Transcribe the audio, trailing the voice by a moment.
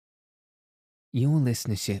Your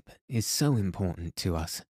listenership is so important to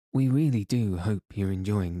us. We really do hope you're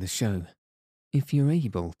enjoying the show. If you're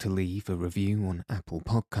able to leave a review on Apple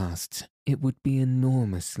Podcasts, it would be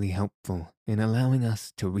enormously helpful in allowing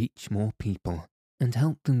us to reach more people and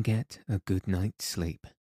help them get a good night's sleep.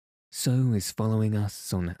 So is following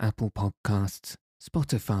us on Apple Podcasts,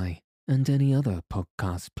 Spotify, and any other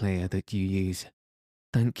podcast player that you use.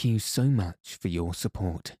 Thank you so much for your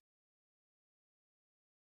support.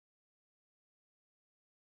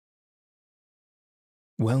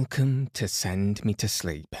 Welcome to Send Me to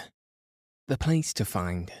Sleep, the place to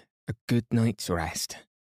find a good night's rest.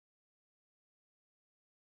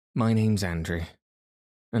 My name's Andrew,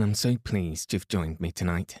 and I'm so pleased you've joined me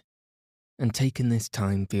tonight and taken this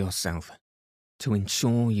time for yourself to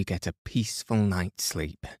ensure you get a peaceful night's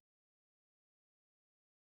sleep.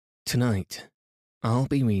 Tonight, I'll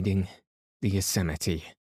be reading The Yosemite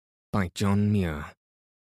by John Muir,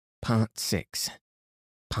 Part 6,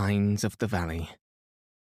 Pines of the Valley.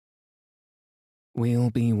 We'll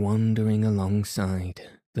be wandering alongside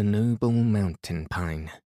the noble mountain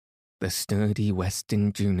pine, the sturdy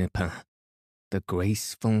western juniper, the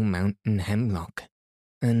graceful mountain hemlock,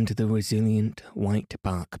 and the resilient white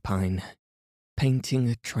bark pine, painting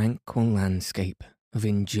a tranquil landscape of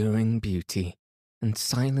enduring beauty and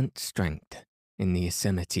silent strength in the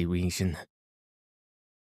Yosemite region.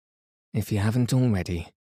 If you haven't already,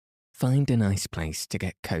 find a nice place to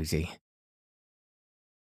get cozy.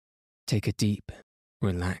 Take a deep,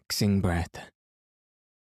 relaxing breath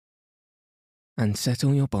and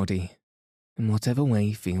settle your body in whatever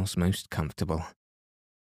way feels most comfortable.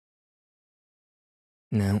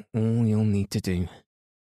 Now all you'll need to do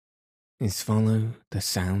is follow the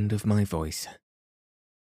sound of my voice.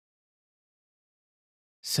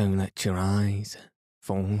 So let your eyes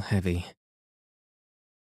fall heavy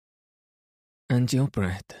and your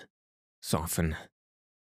breath soften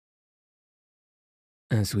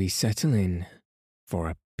as we settle in for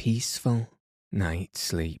a peaceful night's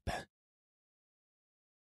sleep.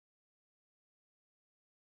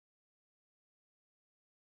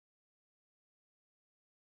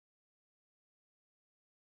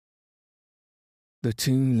 The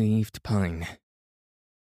Two-Leaved Pine.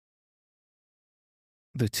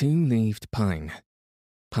 The two-leaved pine,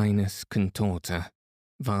 Pinus contorta,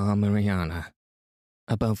 var. Mariana,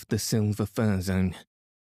 above the silver fir zone,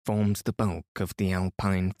 forms the bulk of the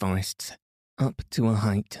alpine forests, up to a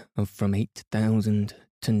height of from 8,000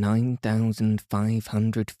 to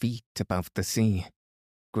 9,500 feet above the sea,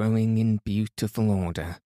 growing in beautiful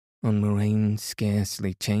order on moraines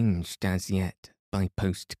scarcely changed as yet by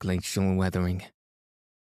post-glacial weathering.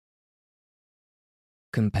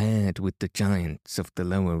 Compared with the giants of the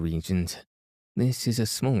lower regions, this is a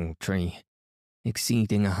small tree,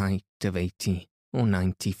 exceeding a height of 80 or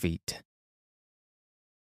 90 feet.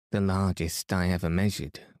 The largest I ever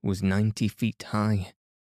measured was 90 feet high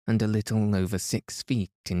and a little over 6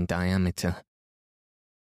 feet in diameter.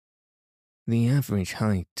 The average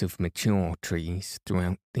height of mature trees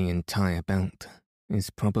throughout the entire belt is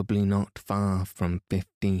probably not far from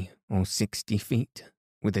 50 or 60 feet,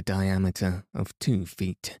 with a diameter of 2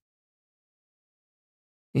 feet.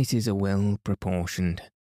 It is a well-proportioned,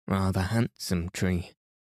 rather handsome tree,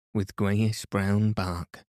 with greyish-brown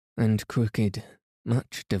bark and crooked,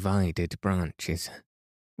 much divided branches,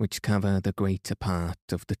 which cover the greater part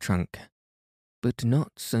of the trunk, but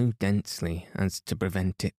not so densely as to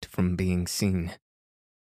prevent it from being seen.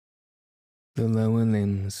 The lower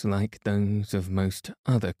limbs, like those of most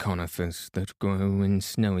other conifers that grow in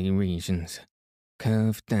snowy regions,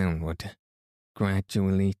 curve downward,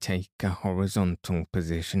 gradually take a horizontal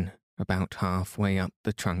position about halfway up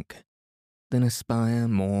the trunk, then aspire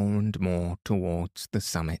more and more towards the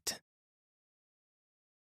summit.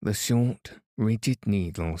 The short, rigid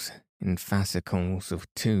needles in fascicles of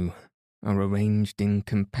 2 are arranged in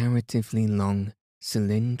comparatively long,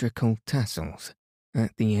 cylindrical tassels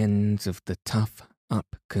at the ends of the tough,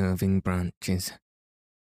 up-curving branches.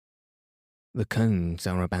 The cones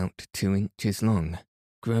are about 2 inches long,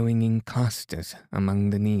 growing in clusters among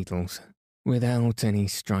the needles, without any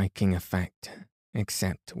striking effect,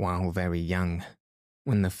 except while very young,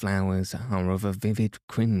 when the flowers are of a vivid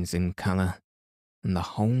crimson colour, and the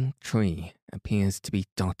whole tree appears to be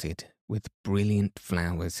dotted with brilliant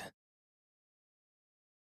flowers.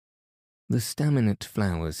 The staminate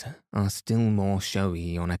flowers are still more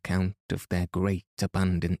showy on account of their great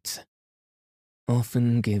abundance,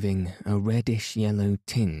 often giving a reddish-yellow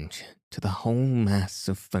tinge to the whole mass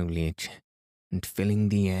of foliage and filling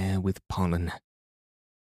the air with pollen.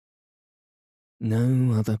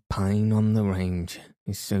 No other pine on the range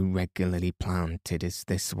is so regularly planted as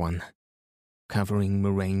this one, covering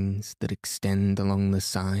moraines that extend along the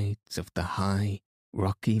sides of the high,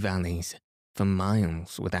 rocky valleys for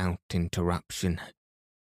miles without interruption.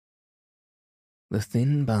 The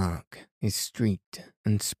thin bark is streaked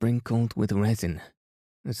and sprinkled with resin,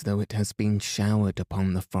 as though it has been showered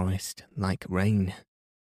upon the forest like rain.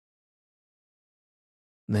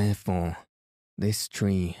 Therefore, this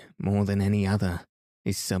tree, more than any other,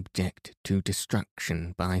 is subject to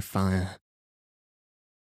destruction by fire.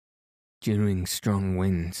 During strong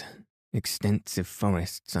winds, extensive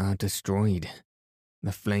forests are destroyed,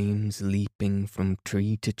 the flames leaping from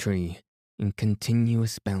tree to tree in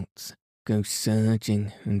continuous belts go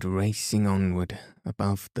surging and racing onward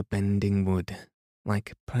above the bending wood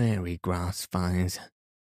like prairie grass fires.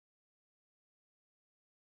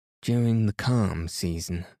 During the calm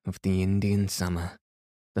season of the Indian summer,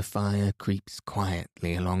 the fire creeps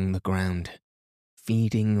quietly along the ground,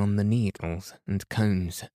 feeding on the needles and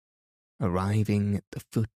cones. Arriving at the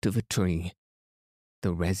foot of a tree,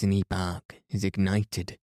 the resiny bark is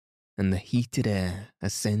ignited and the heated air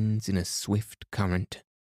ascends in a swift current,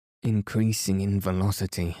 increasing in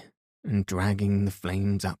velocity and dragging the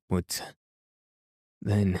flames upwards.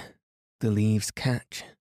 Then the leaves catch,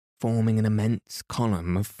 forming an immense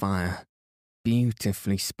column of fire,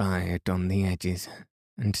 beautifully spired on the edges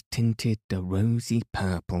and tinted a rosy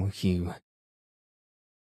purple hue.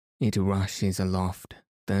 It rushes aloft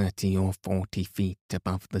 30 or 40 feet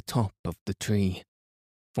above the top of the tree,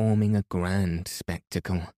 forming a grand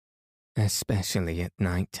spectacle, especially at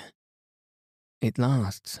night. It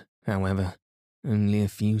lasts, however, only a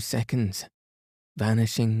few seconds,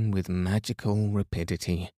 vanishing with magical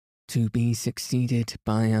rapidity, to be succeeded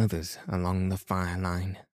by others along the fire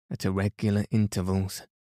line at irregular intervals,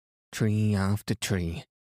 tree after tree,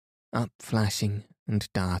 upflashing and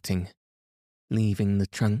darting, leaving the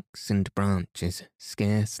trunks and branches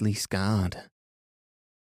scarcely scarred.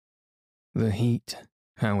 The heat,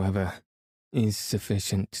 however, is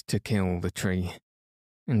sufficient to kill the tree,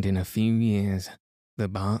 and in a few years the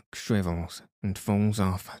bark shrivels and falls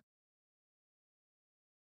off.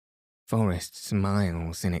 Forests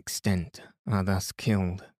miles in extent are thus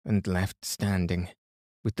killed and left standing,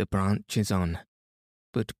 with the branches on,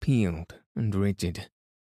 but peeled and rigid,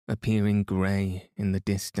 appearing grey in the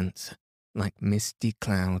distance like misty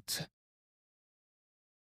clouds.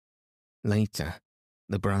 Later,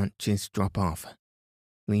 the branches drop off,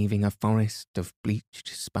 leaving a forest of bleached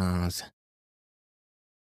spars.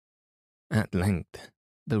 At length,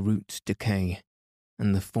 the roots decay,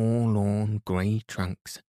 and the forlorn grey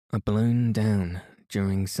trunks are blown down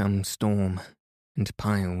during some storm and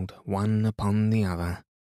piled one upon the other,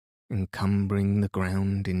 encumbering the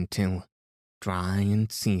ground until, dry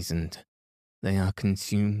and seasoned, they are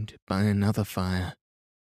consumed by another fire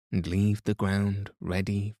and leave the ground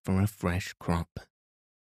ready for a fresh crop.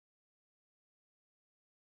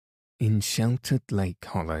 In sheltered lake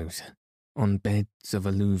hollows, on beds of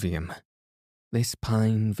alluvium, this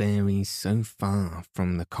pine varies so far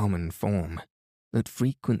from the common form that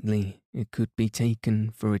frequently it could be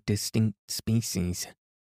taken for a distinct species,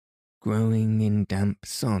 growing in damp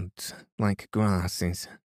sods like grasses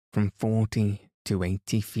from 40 to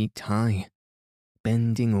 80 feet high,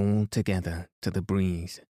 bending all together to the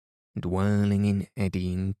breeze and whirling in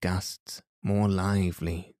eddying gusts more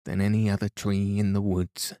lively than any other tree in the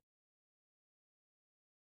woods.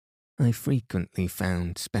 I frequently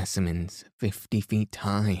found specimens 50 feet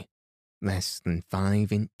high, less than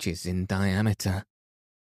 5 inches in diameter.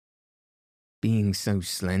 Being so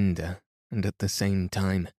slender and at the same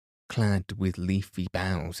time clad with leafy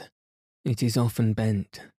boughs, it is often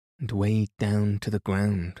bent and weighed down to the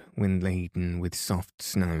ground when laden with soft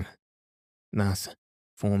snow, thus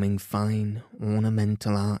forming fine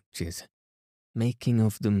ornamental arches, making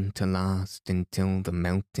of them to last until the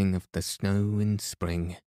melting of the snow in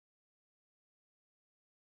spring.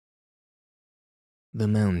 The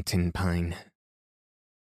mountain pine.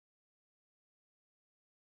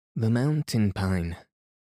 The mountain pine,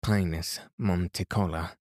 Pinus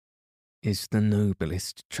monticola, is the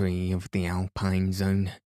noblest tree of the alpine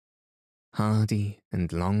zone, hardy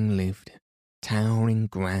and long-lived, towering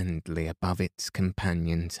grandly above its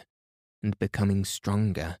companions and becoming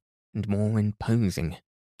stronger and more imposing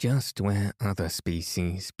just where other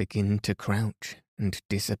species begin to crouch and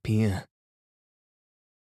disappear.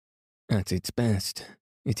 At its best,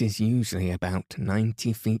 it is usually about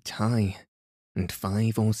 90 feet high and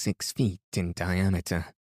 5 or 6 feet in diameter,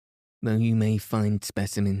 though you may find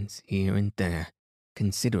specimens here and there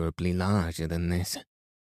considerably larger than this.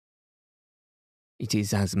 It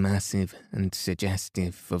is as massive and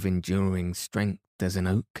suggestive of enduring strength as an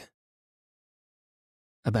oak.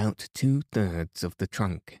 About 2/3 of the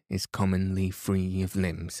trunk is commonly free of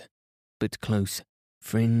limbs, but close,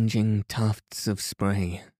 fringing tufts of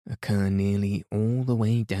spray occur nearly all the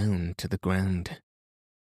way down to the ground.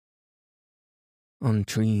 On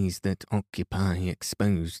trees that occupy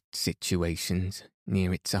exposed situations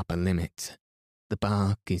near its upper limits, the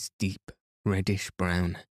bark is deep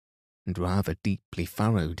reddish-brown and rather deeply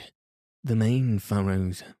furrowed, the main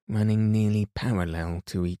furrows running nearly parallel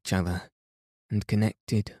to each other and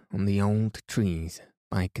connected on the old trees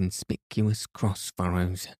by conspicuous cross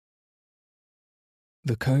furrows.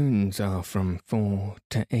 The cones are from 4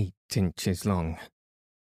 to 8 inches long,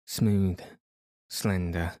 smooth,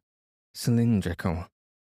 slender, cylindrical,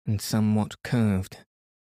 and somewhat curved.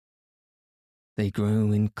 They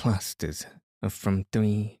grow in clusters of from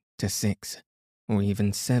 3 to 6 or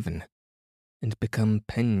even 7 and become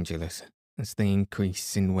pendulous as they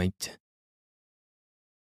increase in weight.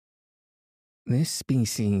 This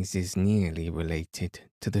species is nearly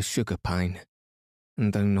related to the sugar pine,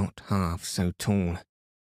 and though not half so tall,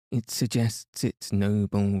 it suggests its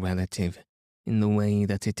noble relative in the way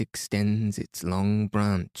that it extends its long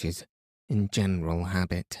branches in general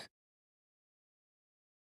habit.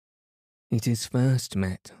 It is first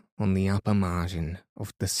met on the upper margin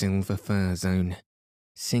of the silver fir zone,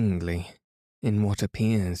 singly, in what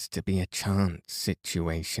appears to be a chance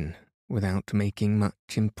situation without making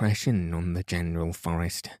much impression on the general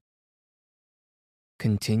forest.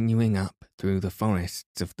 Continuing up through the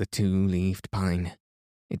forests of the two-leaved pine,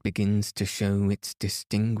 it begins to show its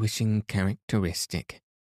distinguishing characteristic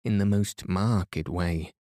in the most marked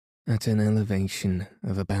way at an elevation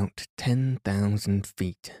of about 10,000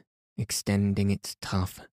 feet, extending its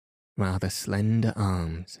tough, rather slender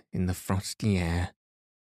arms in the frosty air,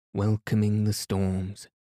 welcoming the storms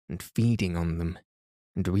and feeding on them,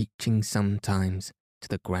 and reaching sometimes to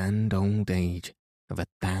the grand old age of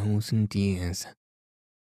 1,000 years.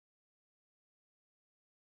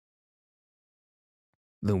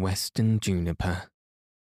 The Western Juniper.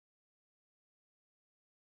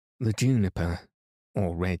 The juniper,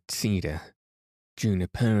 or red cedar,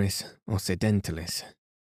 Juniperus occidentalis,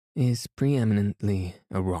 is preeminently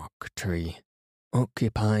a rock tree,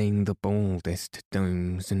 occupying the baldest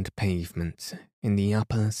domes and pavements in the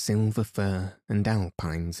upper silver fir and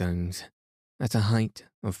alpine zones, at a height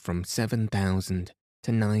of from 7,000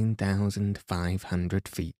 to 9,500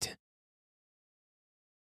 feet.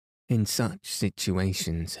 In such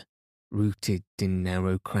situations, rooted in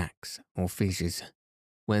narrow cracks or fissures,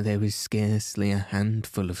 where there is scarcely a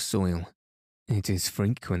handful of soil, it is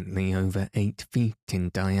frequently over 8 feet in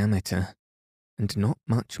diameter, and not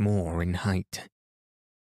much more in height.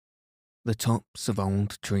 The tops of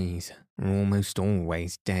old trees are almost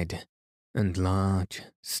always dead, and large,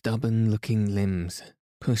 stubborn-looking limbs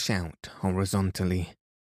push out horizontally,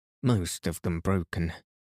 most of them broken,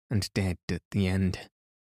 and dead at the end,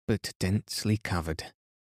 but densely covered,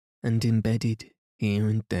 and embedded here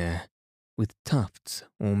and there with tufts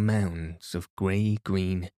or mounds of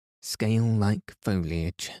grey-green, scale-like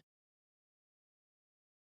foliage.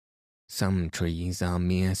 Some trees are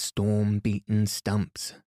mere storm-beaten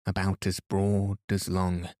stumps about as broad as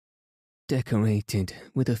long, decorated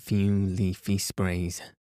with a few leafy sprays,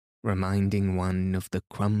 reminding one of the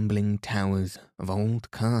crumbling towers of old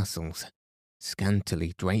castles,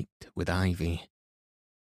 scantily draped with ivy.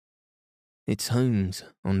 Its homes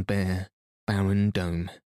on bare, barren dome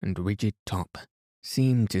and rigid top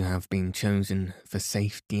seem to have been chosen for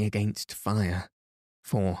safety against fire,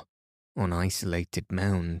 for, on isolated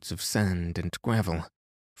mounds of sand and gravel,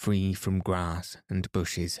 free from grass and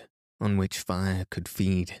bushes on which fire could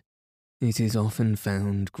feed, it is often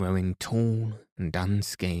found growing tall and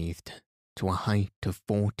unscathed to a height of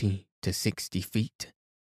 40 to 60 feet,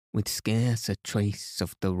 with scarce a trace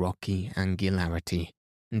of the rocky angularity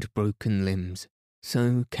and broken limbs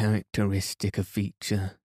so characteristic a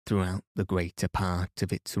feature throughout the greater part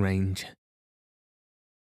of its range.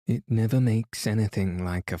 It never makes anything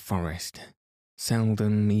like a forest,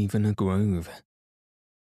 seldom even a grove.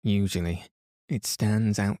 Usually, it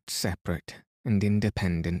stands out separate and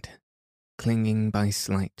independent, clinging by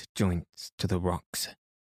slight joints to the rocks,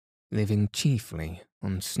 living chiefly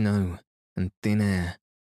on snow and thin air,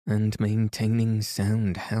 and maintaining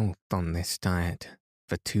sound health on this diet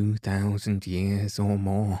for 2,000 years or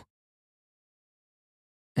more.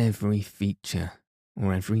 Every feature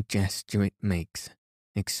or every gesture it makes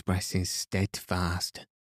expresses steadfast,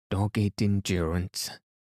 dogged endurance.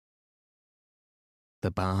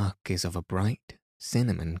 The bark is of a bright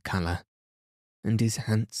cinnamon colour, and is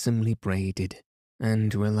handsomely braided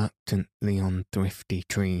and reluctantly on thrifty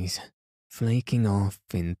trees, flaking off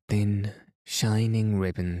in thin, shining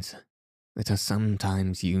ribbons that are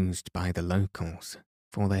sometimes used by the locals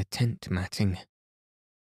for their tent matting.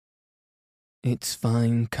 Its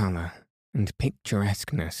fine colour and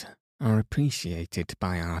picturesqueness are appreciated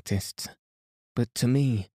by artists, but to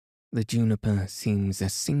me, the juniper seems a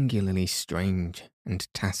singularly strange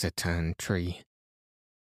and taciturn tree.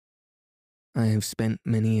 I have spent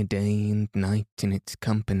many a day and night in its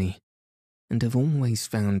company, and have always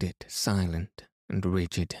found it silent and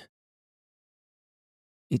rigid.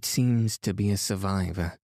 It seems to be a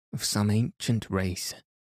survivor of some ancient race,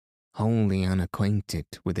 wholly unacquainted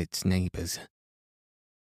with its neighbours.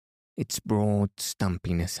 Its broad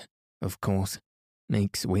stumpiness, of course,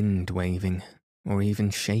 makes wind-waving, or even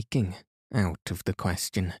shaking, out of the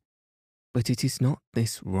question, but it is not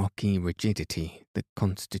this rocky rigidity that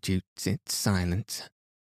constitutes its silence.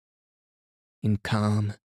 In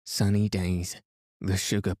calm, sunny days, the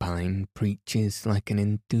sugar pine preaches like an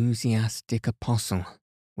enthusiastic apostle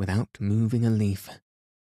without moving a leaf.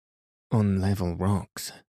 On level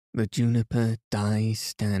rocks, the juniper dies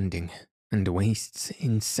standing and wastes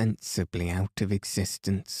insensibly out of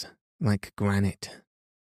existence like granite,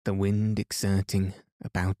 the wind exerting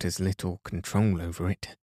about as little control over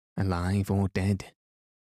it, alive or dead,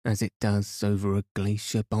 as it does over a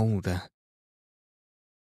glacier boulder.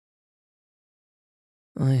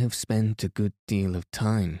 I have spent a good deal of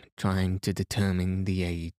time trying to determine the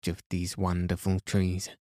age of these wonderful trees,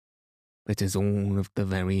 but as all of the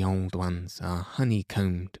very old ones are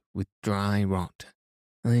honeycombed with dry rot,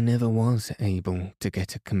 I never was able to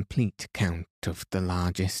get a complete count of the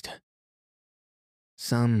largest.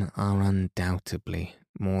 Some are undoubtedly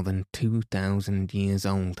more than 2,000 years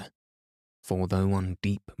old, for though on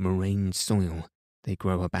deep moraine soil they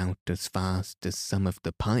grow about as fast as some of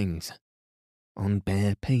the pines, on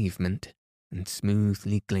bare pavement and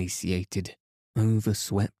smoothly glaciated,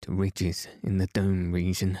 over-swept ridges in the dome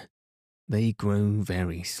region, they grow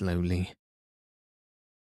very slowly.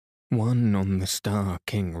 One on the Star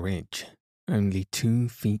King Ridge, only 2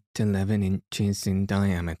 feet 11 inches in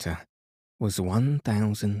diameter, was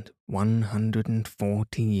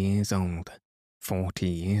 1,140 years old 40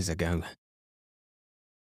 years ago.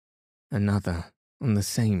 Another on the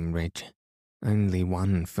same ridge, only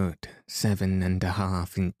 1 foot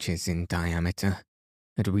 7.5 inches in diameter,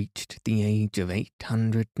 had reached the age of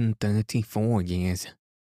 834 years.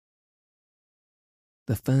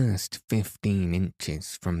 The first 15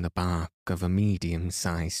 inches from the bark of a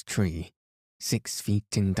medium-sized tree, 6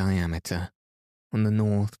 feet in diameter, on the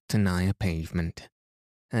North Tenaya pavement,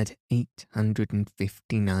 had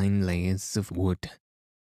 859 layers of wood.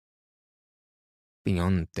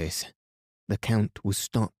 Beyond this, the count was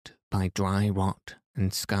stopped by dry rot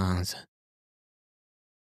and scars.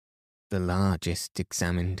 The largest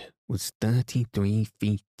examined was 33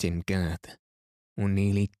 feet in girth, or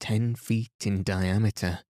nearly 10 feet in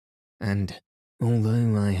diameter, and,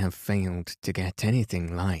 although I have failed to get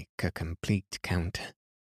anything like a complete count,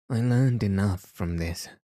 I learned enough from this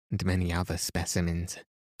and many other specimens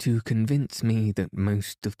to convince me that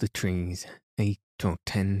most of the trees, 8 or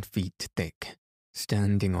 10 feet thick,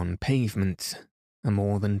 standing on pavements, are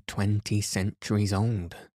more than 20 centuries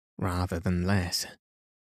old, rather than less.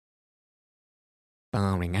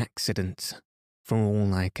 Barring accidents, for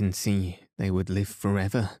all I can see, they would live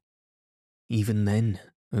forever. Even then,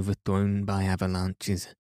 overthrown by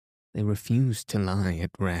avalanches, they refuse to lie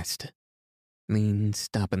at rest, lean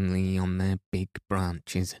stubbornly on their big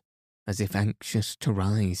branches, as if anxious to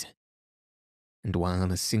rise, and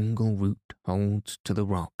while a single root holds to the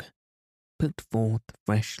rock, put forth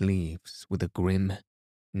fresh leaves with a grim,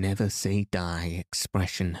 never-say-die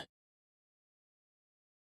expression.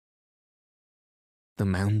 The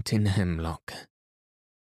mountain hemlock.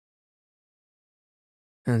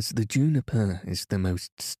 As the juniper is the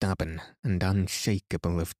most stubborn and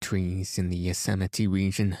unshakable of trees in the Yosemite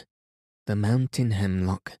region, the mountain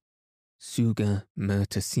hemlock, Tsuga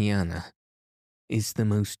myrtasiana, is the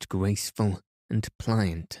most graceful and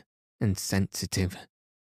pliant and sensitive.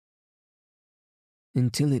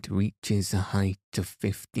 Until it reaches a height of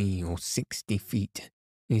 50 or 60 feet,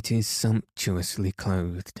 it is sumptuously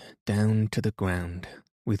clothed down to the ground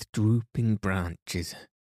with drooping branches,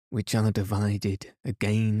 which are divided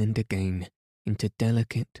again and again into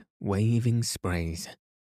delicate, waving sprays,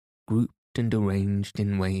 grouped and arranged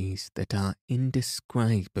in ways that are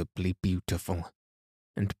indescribably beautiful,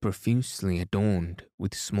 and profusely adorned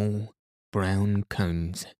with small, brown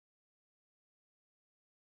cones.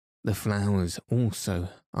 The flowers also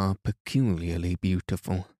are peculiarly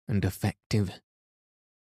beautiful and effective.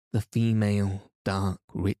 The female dark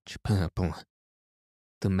rich purple,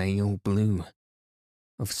 the male blue,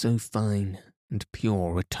 of so fine and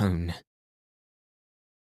pure a tone.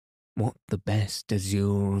 What the best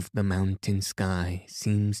azure of the mountain sky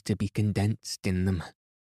seems to be condensed in them,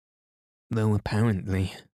 though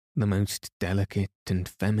apparently the most delicate and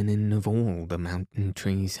feminine of all the mountain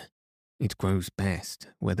trees. It grows best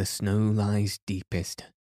where the snow lies deepest,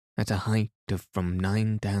 at a height of from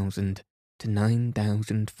 9,000 to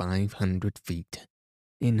 9,500 feet,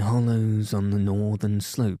 in hollows on the northern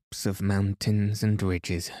slopes of mountains and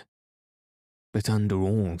ridges. But under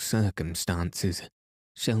all circumstances,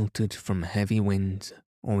 sheltered from heavy winds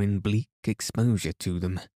or in bleak exposure to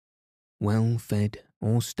them, well fed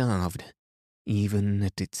or starved, even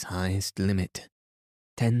at its highest limit,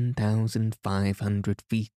 10,500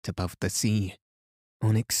 feet above the sea,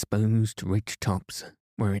 on exposed ridge tops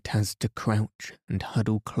where it has to crouch and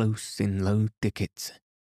huddle close in low thickets,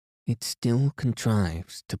 it still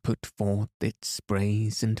contrives to put forth its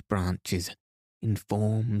sprays and branches in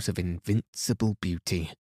forms of invincible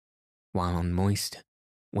beauty, while on moist,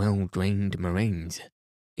 well-drained moraines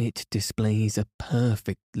it displays a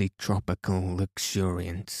perfectly tropical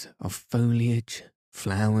luxuriance of foliage,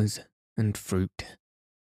 flowers, and fruit.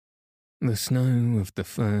 The snow of the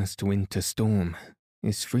first winter storm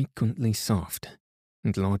is frequently soft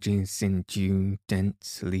and lodges in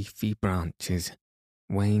dew-dense leafy branches,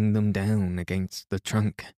 weighing them down against the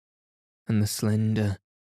trunk, and the slender,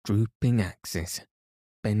 drooping axis,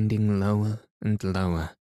 bending lower and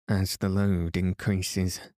lower as the load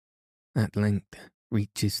increases, at length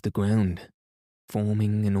reaches the ground,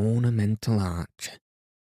 forming an ornamental arch.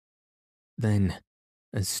 Then,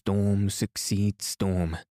 as storm succeeds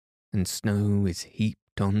storm, and snow is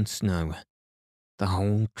heaped on snow, the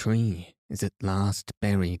whole tree is at last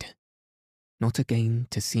buried, not again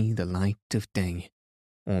to see the light of day,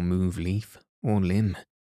 or move leaf or limb,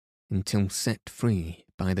 until set free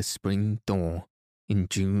by the spring thaw in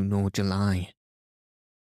June or July.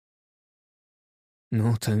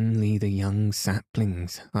 Not only the young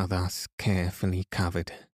saplings are thus carefully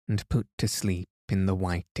covered and put to sleep in the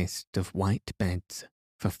whitest of white beds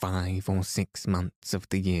for 5 or 6 months of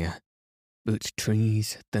the year, but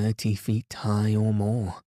trees 30 feet high or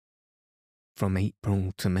more. From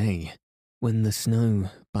April to May, when the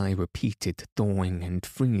snow, by repeated thawing and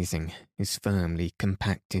freezing, is firmly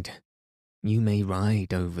compacted, you may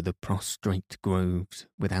ride over the prostrate groves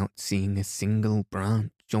without seeing a single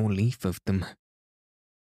branch or leaf of them.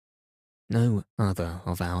 No other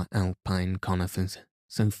of our alpine conifers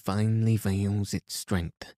so finely veils its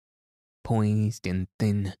strength, poised in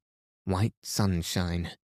thin, white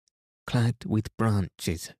sunshine, clad with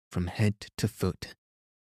branches from head to foot.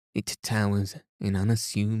 It towers in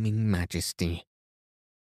unassuming majesty,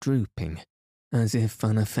 drooping as if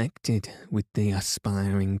unaffected with the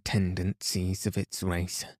aspiring tendencies of its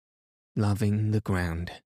race, loving the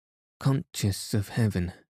ground, conscious of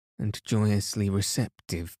heaven and joyously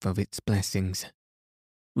receptive of its blessings,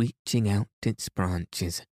 reaching out its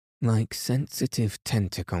branches like sensitive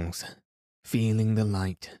tentacles, feeling the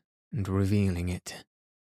light and revealing it.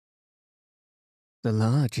 The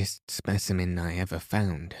largest specimen I ever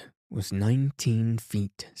found was 19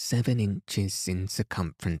 feet 7 inches in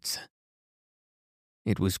circumference.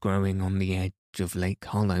 It was growing on the edge of Lake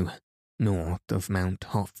Hollow, north of Mount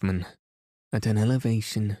Hoffman, at an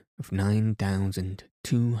elevation of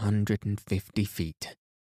 9,250 feet,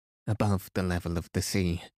 above the level of the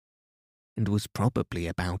sea, and was probably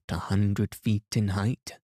about 100 feet in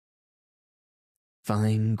height.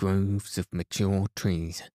 Fine groves of mature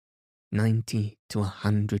trees, 90 to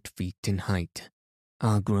 100 feet in height,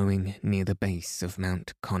 are growing near the base of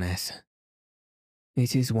Mount Conness.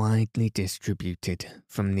 It is widely distributed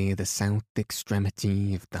from near the south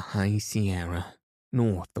extremity of the High Sierra,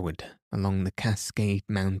 northward along the Cascade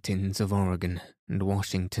Mountains of Oregon and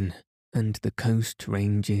Washington, and the coast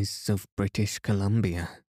ranges of British Columbia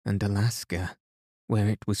and Alaska, where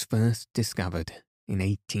it was first discovered in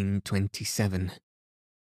 1827.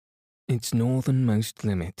 Its northernmost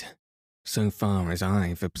limit, so far as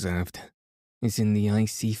I've observed, is in the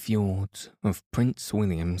icy fjords of Prince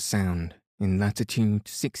William Sound in latitude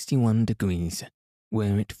 61 degrees,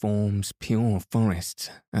 where it forms pure forests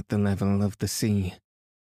at the level of the sea,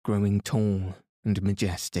 growing tall and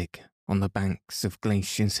majestic on the banks of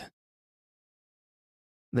glaciers.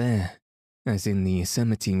 There, as in the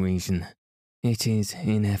Yosemite region, it is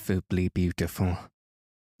ineffably beautiful,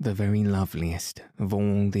 the very loveliest of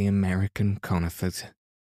all the American conifers.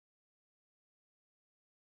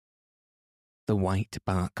 The white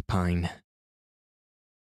bark pine.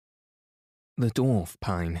 The dwarf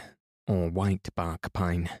pine, or white bark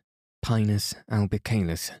pine, Pinus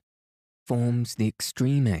albicalus, forms the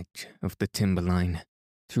extreme edge of the timberline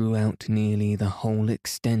throughout nearly the whole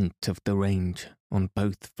extent of the range on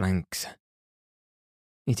both flanks.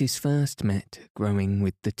 It is first met growing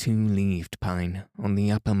with the two-leaved pine on the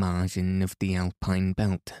upper margin of the alpine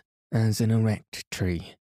belt as an erect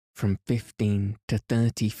tree from 15 to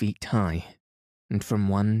 30 feet high and from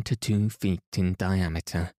 1 to 2 feet in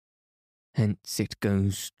diameter. Hence it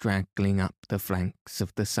goes straggling up the flanks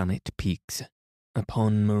of the summit peaks,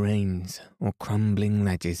 upon moraines or crumbling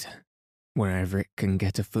ledges, wherever it can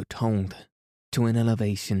get a foothold, to an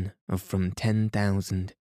elevation of from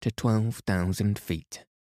 10,000 to 12,000 feet,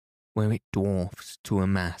 where it dwarfs to a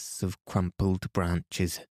mass of crumpled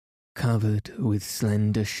branches, covered with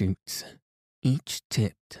slender shoots, each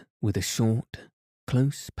tipped with a short,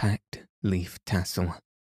 close-packed leaf tassel.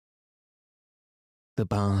 The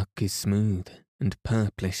bark is smooth and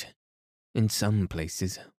purplish, in some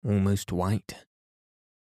places almost white.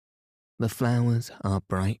 The flowers are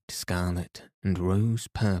bright scarlet and rose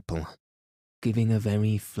purple, giving a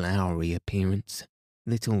very flowery appearance,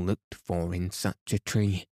 little looked for in such a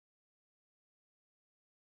tree.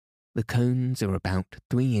 The cones are about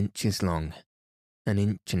 3 inches long, 1.5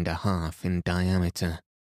 inches in diameter,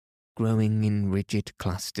 growing in rigid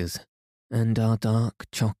clusters, and are dark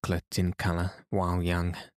chocolate in colour while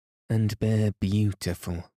young, and bear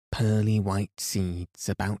beautiful pearly white seeds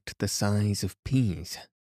about the size of peas,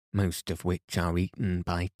 most of which are eaten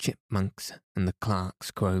by chipmunks and the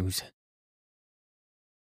Clark's crows.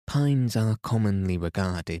 Pines are commonly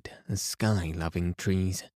regarded as sky-loving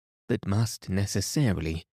trees that must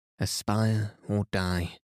necessarily aspire or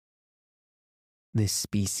die. This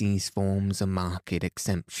species forms a marked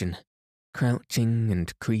exception, crouching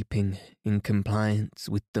and creeping in compliance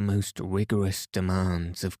with the most rigorous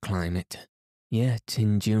demands of climate, yet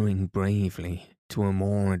enduring bravely to a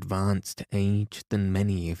more advanced age than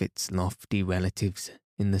many of its lofty relatives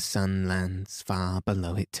in the sunlands far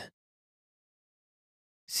below it.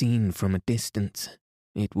 Seen from a distance,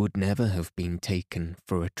 it would never have been taken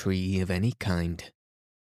for a tree of any kind.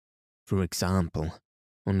 For example,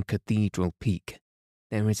 on Cathedral Peak,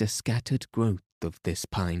 there is a scattered growth of this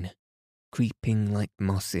pine, creeping like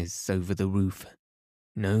mosses over the roof,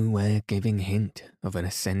 nowhere giving hint of an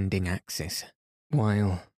ascending axis,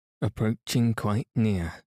 while, approaching quite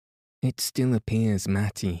near, it still appears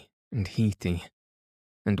matty and heathy,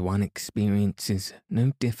 and one experiences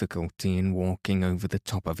no difficulty in walking over the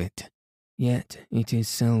top of it. Yet it is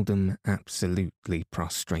seldom absolutely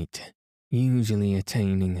prostrate, usually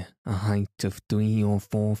attaining a height of 3 or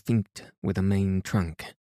 4 feet with a main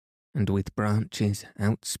trunk, and with branches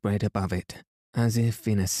outspread above it, as if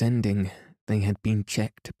in ascending they had been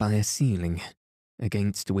checked by a ceiling,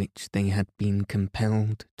 against which they had been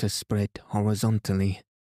compelled to spread horizontally.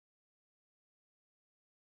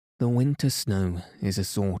 The winter snow is a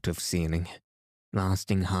sort of ceiling,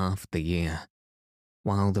 lasting half the year,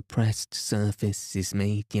 while the pressed surface is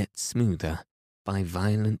made yet smoother by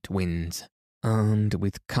violent winds, armed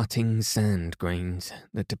with cutting sand grains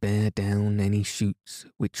that bear down any shoots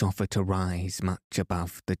which offer to rise much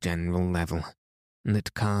above the general level, and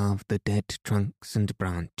that carve the dead trunks and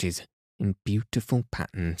branches in beautiful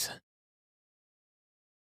patterns.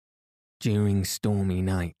 During stormy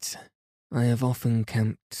nights, I have often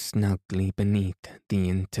camped snugly beneath the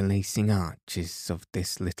interlacing arches of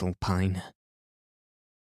this little pine.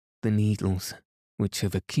 The needles, which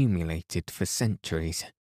have accumulated for centuries,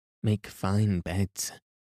 make fine beds,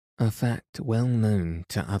 a fact well known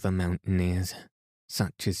to other mountaineers,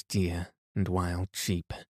 such as deer and wild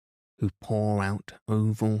sheep, who pour out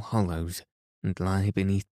oval hollows and lie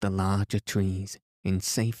beneath the larger trees in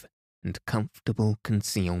safe and comfortable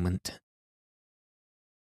concealment.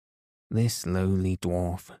 This lowly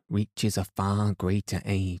dwarf reaches a far greater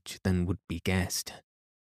age than would be guessed.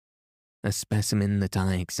 A specimen that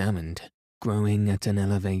I examined, growing at an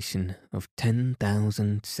elevation of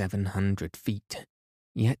 10,700 feet,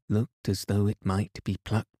 yet looked as though it might be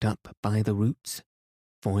plucked up by the roots,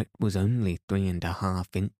 for it was only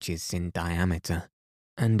 3.5 inches in diameter,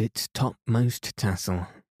 and its topmost tassel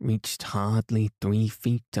reached hardly 3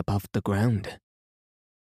 feet above the ground.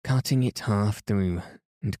 Cutting it half through,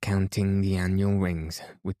 and counting the annual rings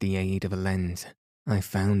with the aid of a lens, I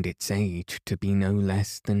found its age to be no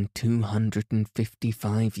less than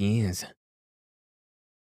 255 years.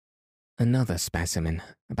 Another specimen,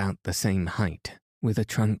 about the same height, with a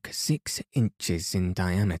trunk 6 inches in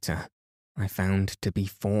diameter, I found to be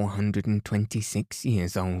 426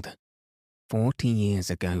 years old, 40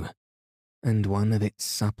 years ago, and one of its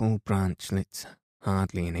supple branchlets,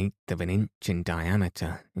 hardly 1/8 inch in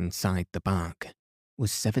diameter inside the bark,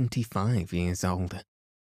 was 75 years old,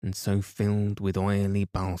 and so filled with oily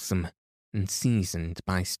balsam and seasoned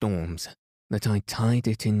by storms that I tied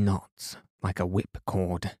it in knots like a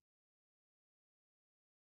whipcord.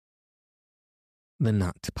 The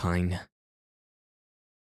Nut Pine.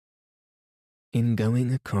 In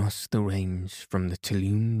going across the range from the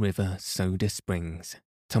Tulum River Soda Springs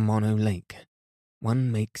to Mono Lake,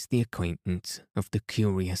 one makes the acquaintance of the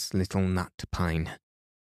curious little nut pine,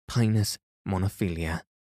 Pinus monophylla.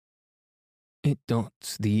 It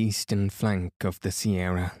dots the eastern flank of the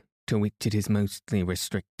Sierra, to which it is mostly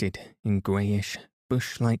restricted in greyish,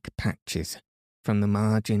 bush-like patches from the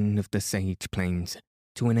margin of the Sage Plains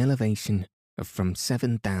to an elevation of from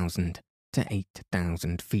 7,000 to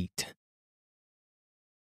 8,000 feet.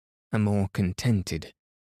 A more contented,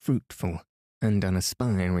 fruitful, and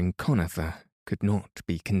unaspiring conifer could not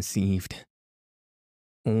be conceived.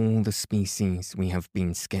 All the species we have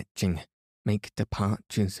been sketching make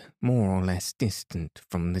departures more or less distant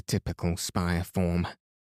from the typical spire form,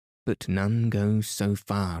 but none goes so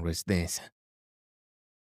far as this.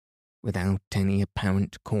 Without any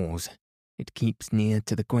apparent cause, it keeps near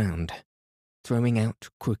to the ground, throwing out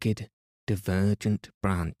crooked, divergent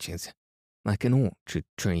branches like an orchard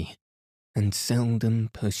tree, and seldom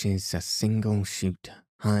pushes a single shoot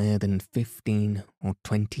higher than 15 or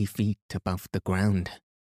 20 feet above the ground.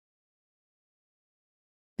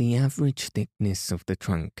 The average thickness of the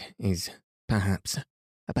trunk is, perhaps,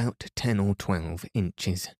 about 10 or 12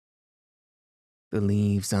 inches. The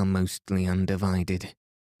leaves are mostly undivided,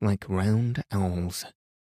 like round owls,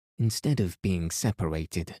 instead of being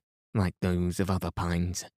separated, like those of other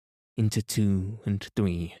pines, into 2 and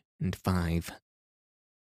 3 and 5.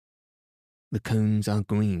 The cones are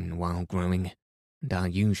green while growing, and are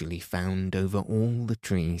usually found over all the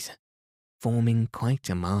trees, forming quite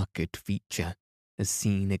a marked feature as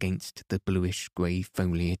seen against the bluish-grey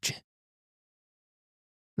foliage.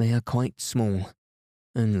 They are quite small,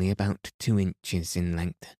 only about 2 inches in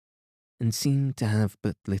length, and seem to have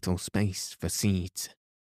but little space for seeds.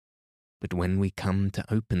 But when we come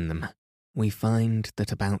to open them, we find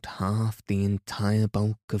that about half the entire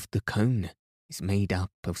bulk of the cone is made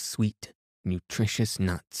up of sweet, nutritious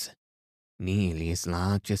nuts, nearly as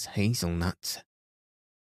large as hazelnuts.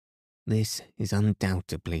 This is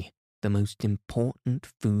undoubtedly the most important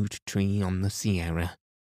food tree on the Sierra,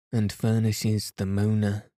 and furnishes the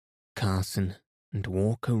Mona, Carson, and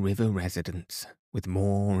Walker River residents with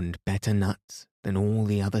more and better nuts than all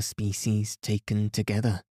the other species taken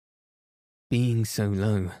together. Being so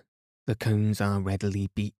low, the cones are readily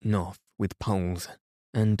beaten off with poles,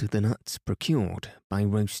 and the nuts procured by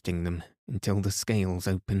roasting them until the scales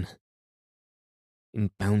open. In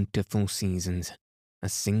bountiful seasons, a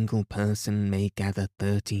single person may gather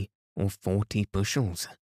 30 or 40 bushels.